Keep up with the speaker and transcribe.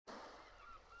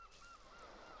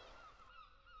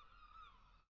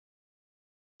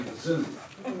Zoom.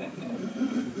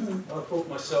 I brought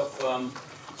myself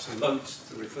some notes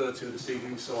to refer to this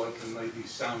evening so I can maybe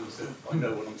sound as if I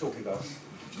know what I'm talking about.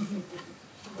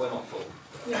 We're not full.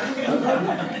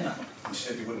 You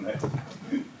said you wouldn't have.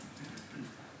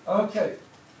 Okay.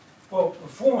 Well, the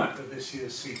format of this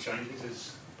year's Sea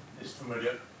Changes is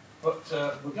familiar, but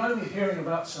we're going to be hearing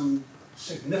about some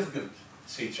significant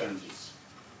sea changes.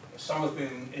 Some have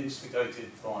been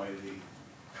instigated by the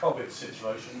COVID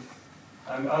situation,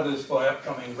 and others by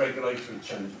upcoming regulatory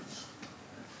changes.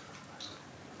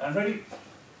 And really,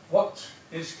 what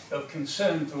is of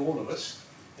concern to all of us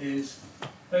is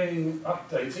being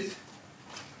updated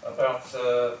about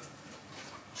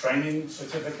training,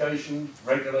 certification,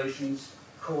 regulations,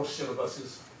 course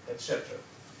syllabuses, etc.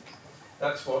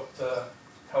 That's what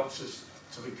helps us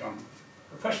to become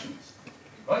professionals,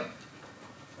 right?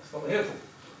 That's what we're here for,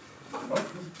 right?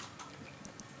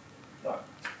 But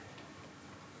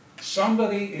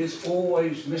somebody is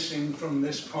always missing from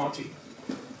this party,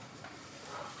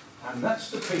 and that's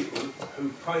the people who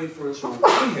pay for us all to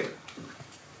be here.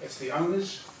 It's the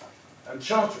owners and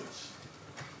charterers.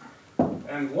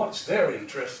 And what's their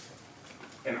interest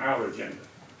in our agenda?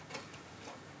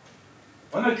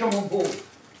 When they come on board,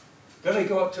 do they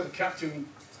go up to the captain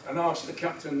and ask the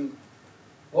captain,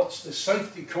 what's the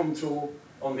safety contour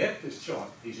on the ECDIS chart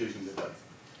he's using today?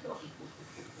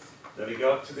 Do they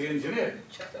go up to the engineer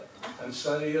and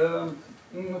say,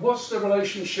 what's the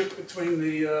relationship between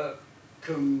the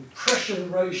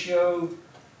compression ratio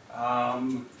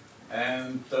and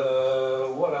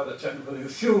what other technical thing, the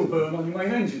fuel burn on your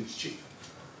main engines, chief?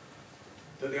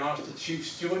 Do they ask the chief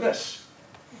stewardess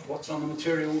what's on the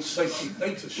material safety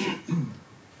data sheet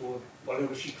for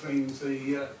whatever she cleans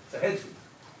the heads with?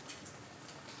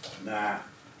 Nah,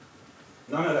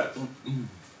 none of that.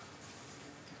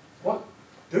 What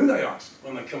do they ask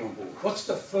when they come on board? What's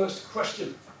the first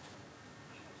question?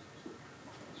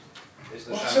 What's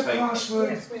the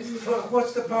password?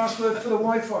 What's the password for the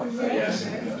Wi-Fi? Yes.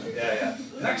 Yeah.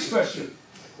 Next question.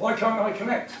 Why can't I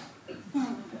connect?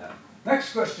 Yeah.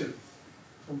 Next question.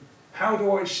 How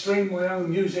do I stream my own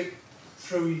music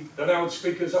through the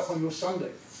loudspeakers up on your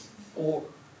Sunday? Or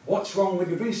what's wrong with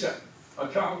the VSAT? I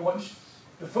can't watch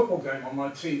the football game on my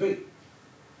TV.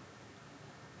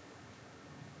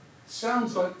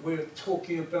 Sounds like we're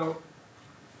talking about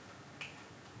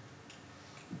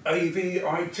AV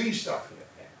IT stuff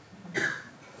here.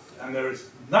 And there is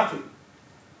nothing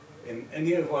in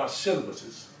any of our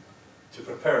syllabuses to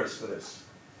prepare us for this.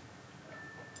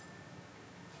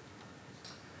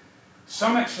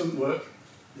 Some excellent work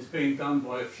is being done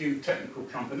by a few technical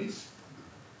companies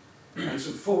and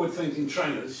some forward-thinking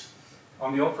trainers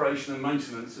on the operation and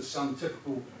maintenance of some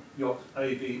typical yacht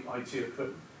AV IT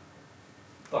equipment.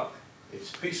 But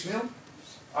it's piecemeal,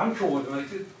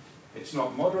 uncoordinated, it's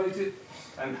not moderated,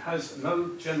 and has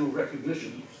no general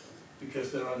recognition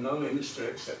because there are no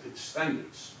industry-accepted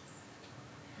standards.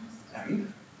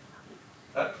 And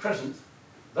at present,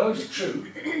 those crew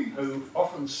who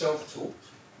often self-taught,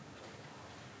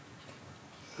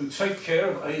 who take care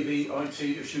of AV IT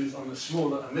issues on the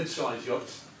smaller and mid-sized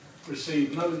yachts,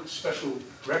 receive no special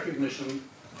recognition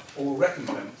or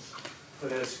recompense for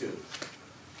their skills.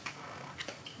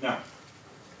 Now,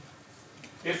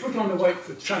 if we're going to wait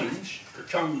for change to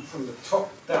come from the top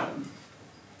down,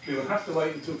 we will have to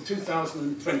wait until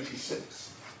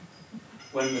 2026,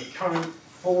 when the current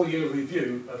 4-year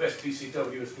review of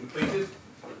STCW is completed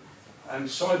and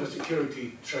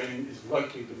cybersecurity training is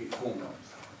likely to be formalised.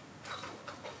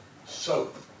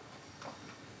 So,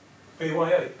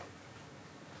 BYA,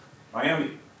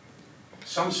 Miami,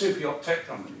 some superyacht tech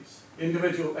companies,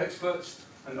 individual experts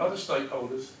and other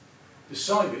stakeholders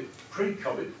decided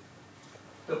pre-COVID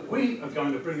that we are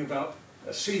going to bring about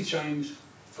a sea change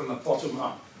from the bottom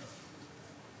up.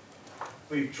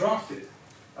 We've drafted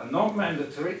a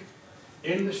non-mandatory,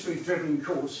 industry-driven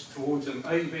course towards an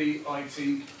AV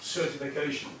IT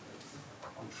certification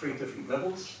on 3 different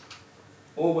levels,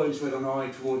 always with an eye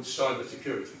towards cyber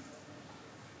security.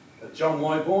 John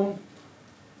Wyborn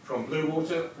from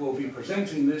Bluewater will be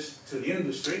presenting this to the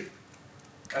industry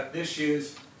at this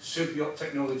year's Superyacht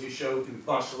Technology Show in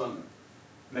Barcelona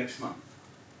next month.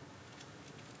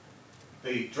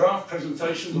 The draft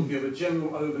presentation will give a general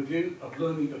overview of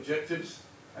learning objectives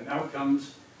and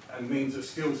outcomes and means of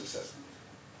skills assessment.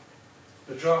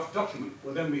 The draft document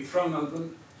will then be thrown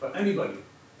open for anybody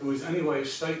who is anyway a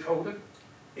stakeholder,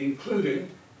 including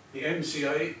the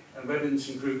MCA and Red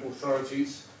Ensign Group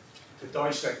authorities, to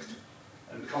dissect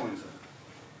and comment on.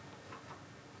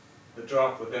 The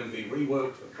draft will then be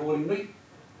reworked accordingly,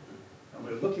 and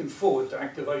we're looking forward to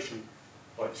activation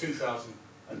by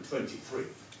 2023.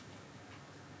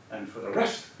 And for the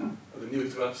rest of the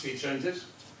news about sea changes,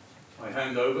 I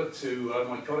hand over to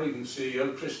my colleague and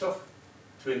CEO, Christoph,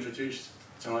 to introduce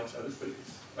tonight's other speakers.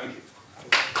 Thank you.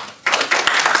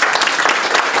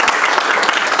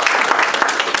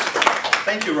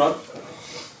 Thank you, Rod.